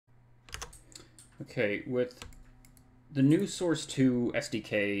Okay, with the new Source 2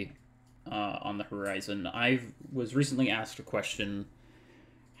 SDK on the horizon, I was recently asked a question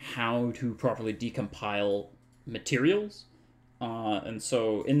how to properly decompile materials. And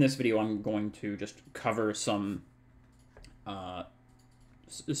so in this video, I'm going to just cover some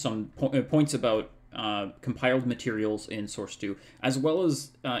points about compiled materials in Source 2, as well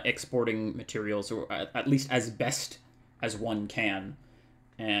as exporting materials, or at least as best as one can,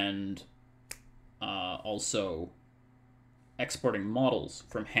 and also exporting models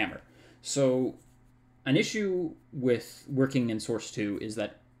from Hammer. So an issue with working in Source 2 is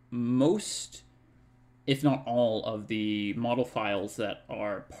that most, if not all, of the model files that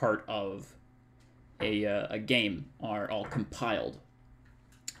are part of a game are all compiled.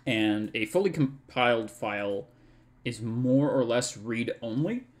 And a fully compiled file is more or less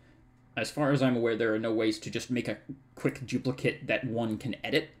read-only. As far as I'm aware, there are no ways to just make a quick duplicate that one can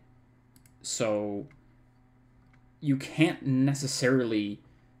edit. So you can't necessarily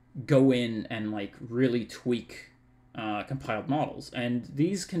go in and like really tweak compiled models, and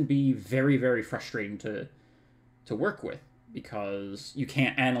these can be very, very frustrating to work with, because you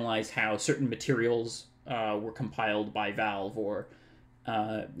can't analyze how certain materials were compiled by Valve, or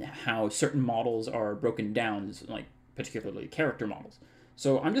how certain models are broken down, like particularly character models.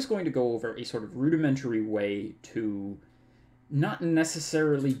 So I'm just going to go over a sort of rudimentary way to not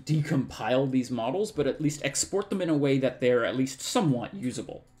necessarily decompile these models, but at least export them in a way that they're at least somewhat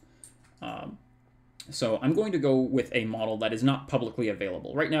usable. So I'm going to go with a model that is not publicly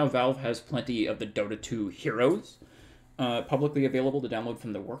available. Right now, Valve has plenty of the Dota 2 heroes publicly available to download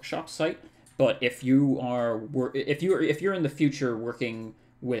from the workshop site. But if you're in the future working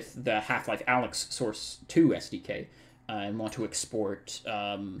with the Half-Life Alyx Source 2 SDK and want to export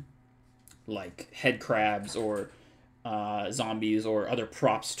like head crabs or zombies or other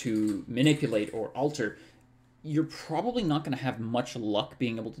props to manipulate or alter, you're probably not going to have much luck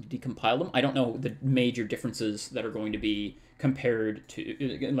being able to decompile them. I don't know the major differences that are going to be compared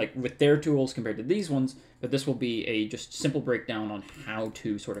to, like, with their tools compared to these ones, but this will be a just simple breakdown on how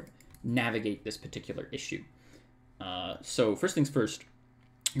to sort of navigate this particular issue. So first things first,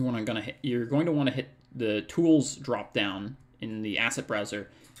 you're going to want to hit the Tools drop down in the asset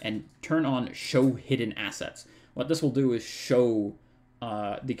browser and turn on Show Hidden Assets. What this will do is show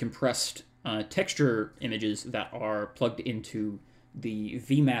the compressed texture images that are plugged into the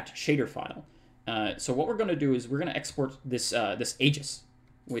VMAT shader file. So what we're going to do is we're going to export this Aegis,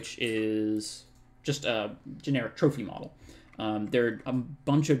 which is just a generic trophy model. There are a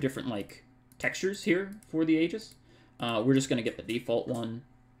bunch of different like textures here for the Aegis. We're just going to get the default one.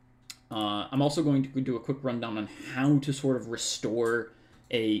 I'm also going to do a quick rundown on how to sort of restore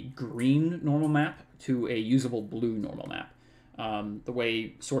a green normal map to a usable blue normal map. The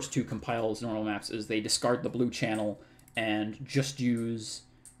way Source 2 compiles normal maps is they discard the blue channel and just use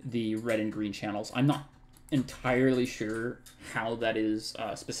the red and green channels. I'm not entirely sure how that is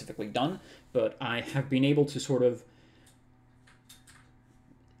specifically done, but I have been able to sort of,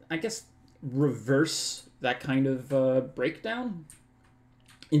 I guess, reverse that kind of breakdown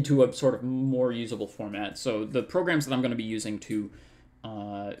into a sort of more usable format. So the programs that I'm going to be using to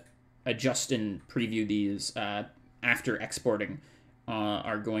adjust and preview these after exporting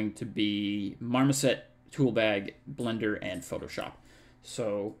are going to be Marmoset, Toolbag, Blender, and Photoshop.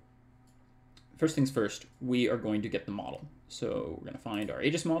 So first things first, we are going to get the model. So we're going to find our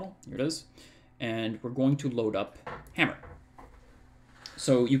Aegis model. Here it is. And we're going to load up Hammer.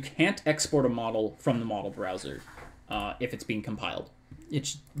 So you can't export a model from the model browser if it's being compiled.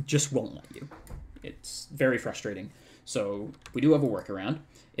 It just won't let you. It's very frustrating. So we do have a workaround.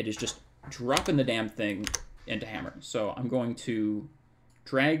 It is just dropping the damn thing into Hammer. So I'm going to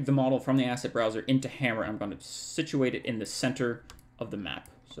drag the model from the asset browser into Hammer. I'm going to situate it in the center of the map.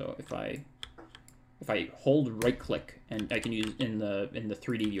 So if I hold right click, and I can use in the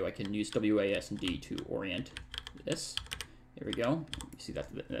 3D view, I can use WASD to orient this. There we go. You see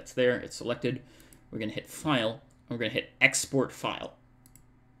that's there. It's selected. We're going to hit File. And we're going to hit Export File.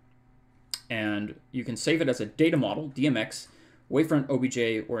 And you can save it as a data model, DMX, Wavefront,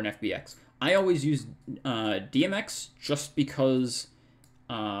 OBJ, or an FBX. I always use DMX just because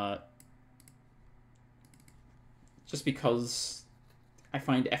I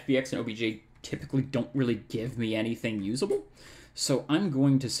find FBX and OBJ typically don't really give me anything usable. So I'm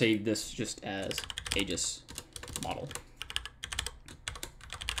going to save this just as Aegis model.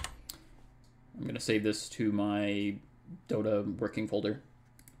 I'm going to save this to my Dota working folder.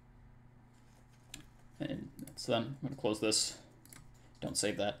 And that's done. I'm going to close this. Don't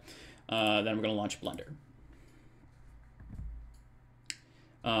save that. Then we're going to launch Blender.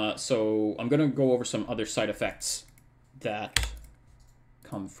 So I'm going to go over some other side effects that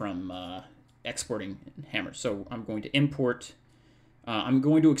come from exporting in Hammer. So I'm going to import. I'm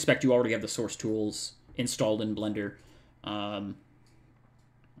going to expect you already have the source tools installed in Blender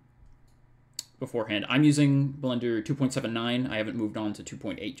beforehand. I'm using Blender 2.79. I haven't moved on to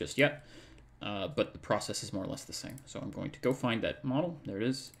 2.8 just yet, but the process is more or less the same. So I'm going to go find that model. There it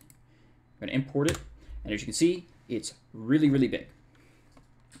is. I'm going to import it, and as you can see, it's really, really big.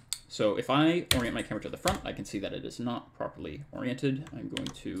 So if I orient my camera to the front, I can see that it is not properly oriented. I'm going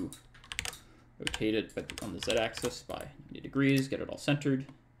to rotate it on the Z-axis by 90 degrees, get it all centered.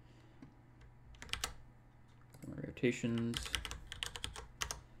 Rotations.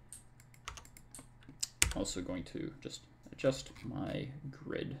 Also going to just adjust my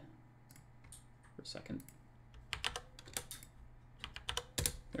grid for a second.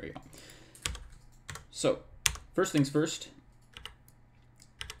 There you go. So, first things first,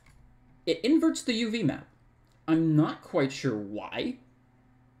 it inverts the UV map. I'm not quite sure why,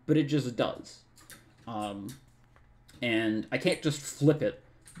 but it just does. And I can't just flip it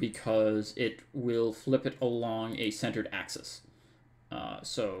because it will flip it along a centered axis.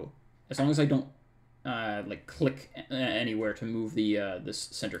 So as long as I don't like click anywhere to move the this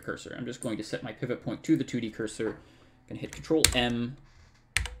center cursor, I'm just going to set my pivot point to the 2D cursor. I'm going to hit Control M,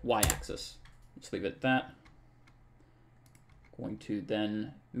 Y-axis. Let's leave it at that. Going to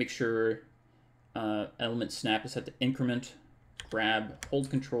then make sure element snap is set to increment, grab, hold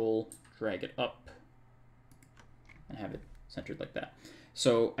Control, drag it up, and have it centered like that.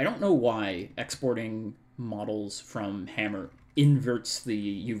 So I don't know why exporting models from Hammer inverts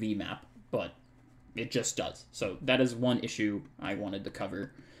the UV map, but it just does. So that is one issue I wanted to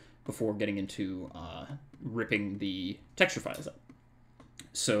cover before getting into ripping the texture files up.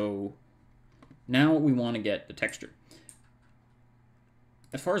 So now we want to get the texture.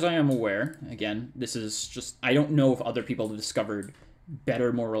 As far as I am aware, again, this is just, I don't know if other people have discovered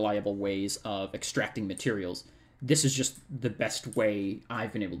better, more reliable ways of extracting materials. This is just the best way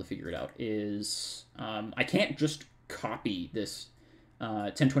I've been able to figure it out, is I can't just copy this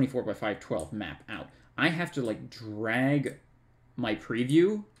 1024 by 512 map out. I have to like drag my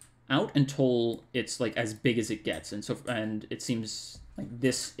preview out until it's like as big as it gets. And it seems like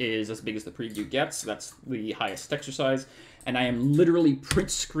this is as big as the preview gets. That's the highest texture size. And I am literally print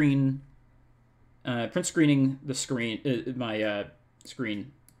screening the screen, my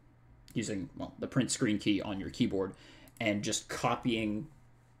screen, using, well, the print screen key on your keyboard, and just copying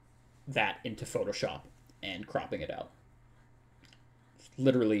that into Photoshop and cropping it out. It's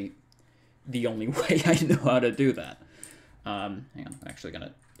literally the only way I know how to do that. Hang on, I'm actually going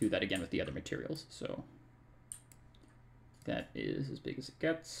to do that again with the other materials. So that is as big as it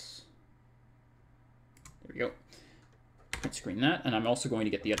gets. There we go. Print screen that, and I'm also going to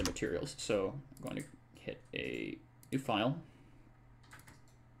get the other materials. So I'm going to hit a new file,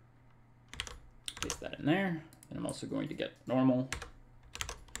 paste that in there, and I'm also going to get normal.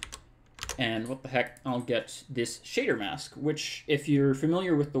 And what the heck, I'll get this shader mask, which, if you're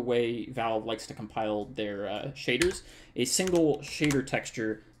familiar with the way Valve likes to compile their shaders, a single shader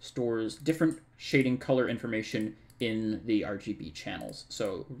texture stores different shading color information in the RGB channels.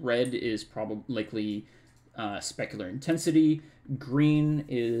 So red is probably likely specular intensity, green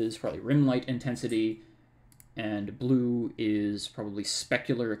is probably rim light intensity, and blue is probably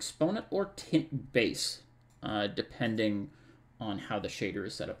specular exponent or tint base, depending on how the shader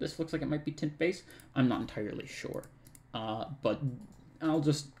is set up. This looks like it might be tint base. I'm not entirely sure, but I'll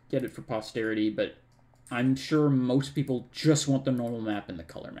just get it for posterity, but I'm sure most people just want the normal map and the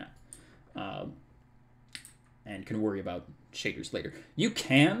color map, and can worry about shaders later. You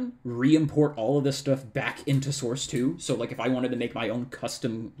can re-import all of this stuff back into Source 2. So like if I wanted to make my own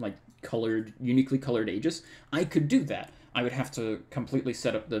custom, like colored, uniquely colored Aegis, I could do that. I would have to completely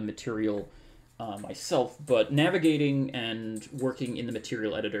set up the material myself, but navigating and working in the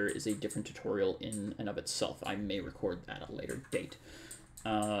material editor is a different tutorial in and of itself. I may record that at a later date.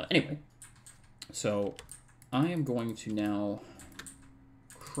 Anyway, so I am going to now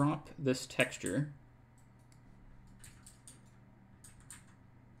crop this texture.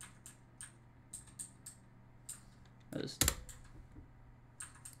 Just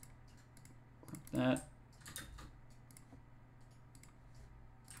that.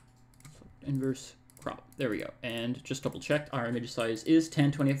 Inverse crop. There we go. And just double check, our image size is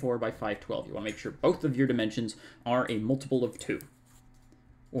 1024 by 512. You want to make sure both of your dimensions are a multiple of 2,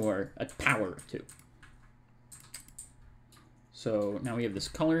 or a power of 2. So now we have this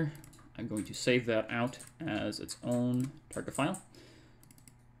color. I'm going to save that out as its own target file.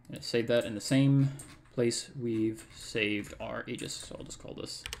 I'm going to save that in the same place we've saved our Aegis. So I'll just call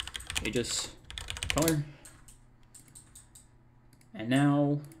this Aegis color. And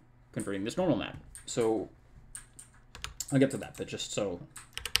now converting this normal map. So I'll get to that, but just so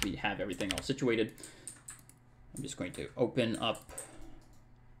we have everything all situated, I'm just going to open up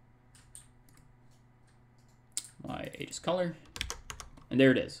my Aegis color, and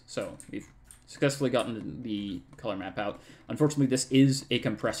there it is. So we've successfully gotten the color map out. Unfortunately, this is a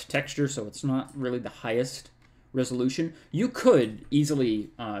compressed texture, so it's not really the highest resolution. You could easily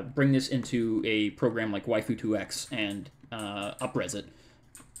bring this into a program like Waifu2X and upres it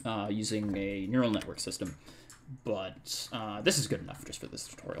using a neural network system, but this is good enough just for this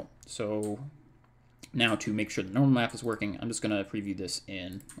tutorial. So now to make sure the normal map is working, I'm just going to preview this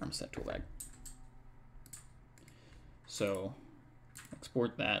in Marmoset Toolbag. So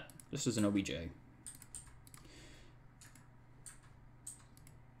export that just as an OBJ.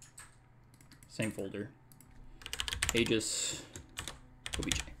 Same folder. Aegis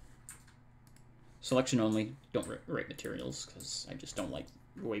OBJ. Selection only. Don't write materials because I just don't like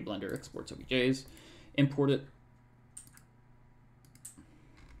the way Blender exports OBJs. Import it.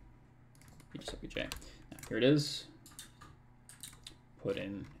 Aegis OBJ. Now, here it is. Put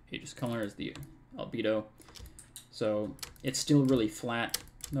in Aegis color as the albedo. So it's still really flat,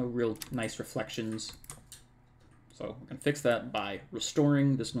 no real nice reflections. So we're going to fix that by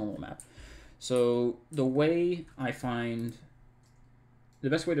restoring this normal map. So the way I find the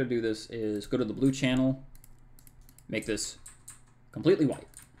best way to do this is go to the blue channel, make this completely white.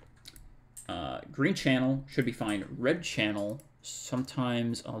 Green channel should be fine. Red channel,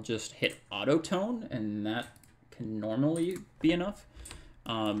 sometimes I'll just hit auto tone, and that can normally be enough.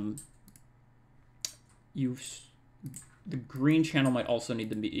 The green channel might also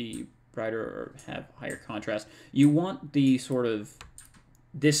need to be brighter or have higher contrast. You want the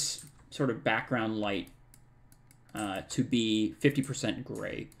this sort of background light to be 50%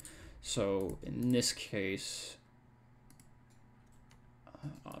 gray. So in this case,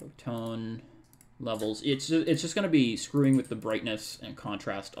 auto tone levels, it's just going to be screwing with the brightness and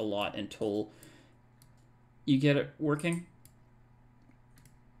contrast a lot until you get it working.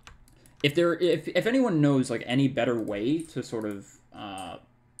 If anyone knows like any better way to sort of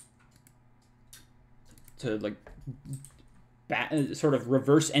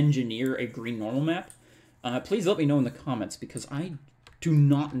reverse engineer a green normal map, please let me know in the comments, because I do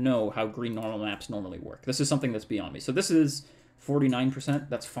not know how green normal maps normally work. This is something that's beyond me. So this is 49%.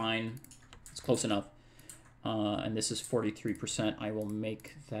 That's fine. It's close enough. And this is 43%. I will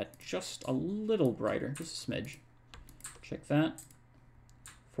make that just a little brighter, just a smidge. Check that.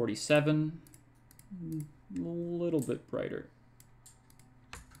 47, a little bit brighter.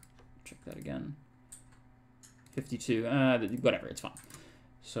 Check that again. 52, whatever, it's fine.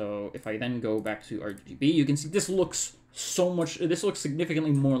 So if I then go back to RGB, you can see this looks this looks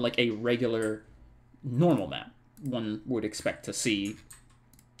significantly more like a regular normal map one would expect to see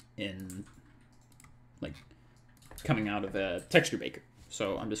in, like, coming out of a texture maker.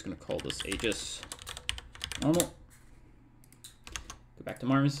 So I'm just going to call this Aegis normal. Go back to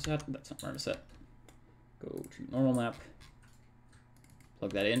Marmoset. That's not Marmoset. Go to normal map.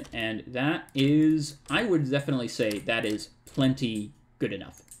 Plug that in, and that is, I would definitely say that is plenty good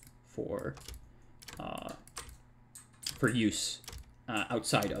enough for use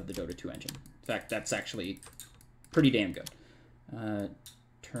outside of the Dota 2 engine. In fact, that's actually pretty damn good.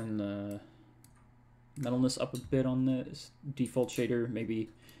 Turn the metalness up a bit on this default shader. Maybe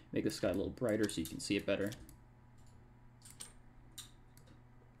make the sky a little brighter so you can see it better.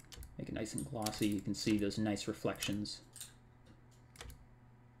 Make it nice and glossy. You can see those nice reflections.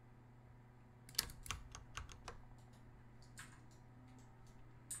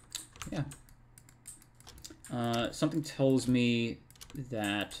 Yeah. Something tells me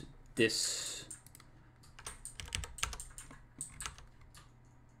that this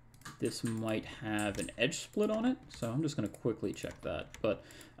might have an edge split on it, so I'm just going to quickly check that. But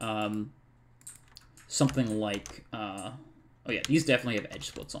something like, oh yeah, these definitely have edge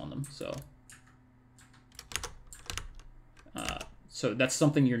splits on them. So that's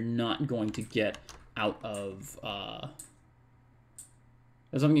something you're not going to get out of.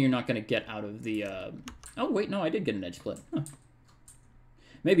 That's something you're not going to get out of the. Oh wait, no, I did get an edge split. Huh.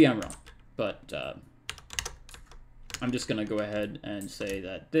 Maybe I'm wrong, but I'm just going to go ahead and say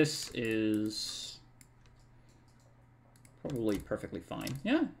that this is probably perfectly fine.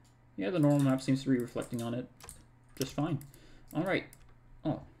 Yeah, the normal map seems to be reflecting on it just fine. All right.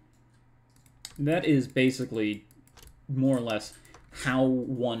 Oh, that is basically more or less how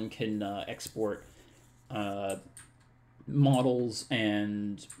one can export models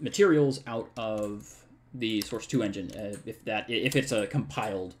and materials out of the Source 2 engine if it's a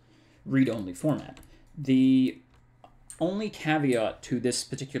compiled read-only format. The only caveat to this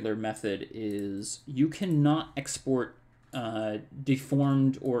particular method is you cannot export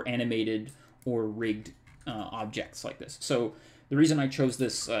deformed or animated or rigged objects like this. So the reason I chose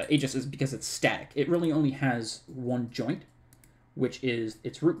this Aegis is because it's static. It really only has one joint, which is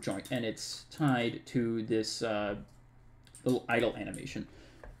its root joint, and it's tied to this little idle animation.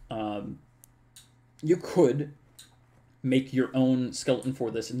 You could make your own skeleton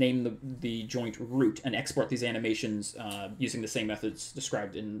for this, name the joint root, and export these animations using the same methods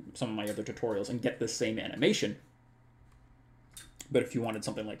described in some of my other tutorials and get the same animation. But if you wanted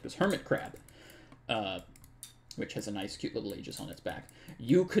something like this hermit crab, which has a nice cute little Aegis on its back,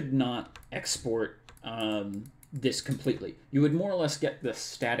 you could not export this completely. You would more or less get the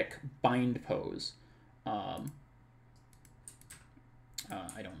static bind pose. I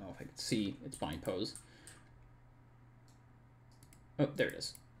don't know if I could see its bind pose. Oh, there it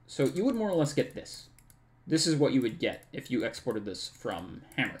is. So you would more or less get this. This is what you would get if you exported this from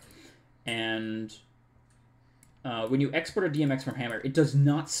Hammer. And when you export a DMX from Hammer, it does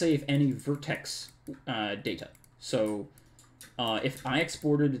not save any vertex data. So if I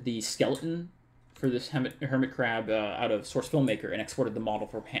exported the skeleton for this hermit crab out of Source Filmmaker and exported the model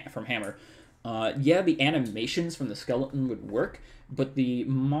from Hammer, yeah, the animations from the skeleton would work, but the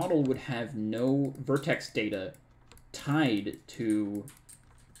model would have no vertex data tied to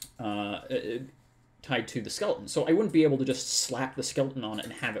the skeleton. So I wouldn't be able to just slap the skeleton on it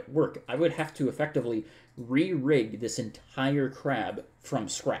and have it work. I would have to effectively re-rig this entire crab from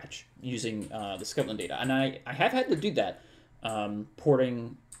scratch using the skeleton data. And I have had to do that,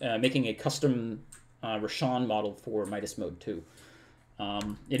 making a custom Rashawn model for Midas Mode 2.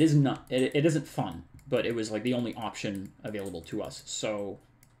 It isn't fun, but it was like the only option available to us. So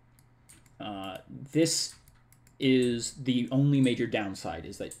this is the only major downside,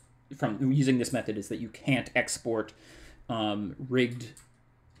 is that from using this method, is that you can't export rigged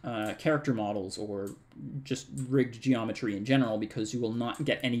character models or just rigged geometry in general, because you will not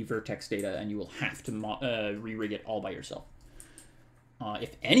get any vertex data and you will have to re-rig it all by yourself.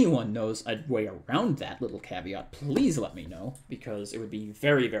 If anyone knows a way around that little caveat, please let me know, because it would be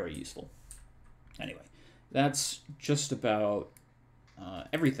very, very useful. Anyway, that's just about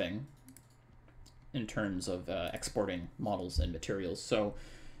everything in terms of exporting models and materials. So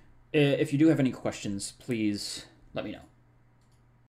if you do have any questions, please let me know.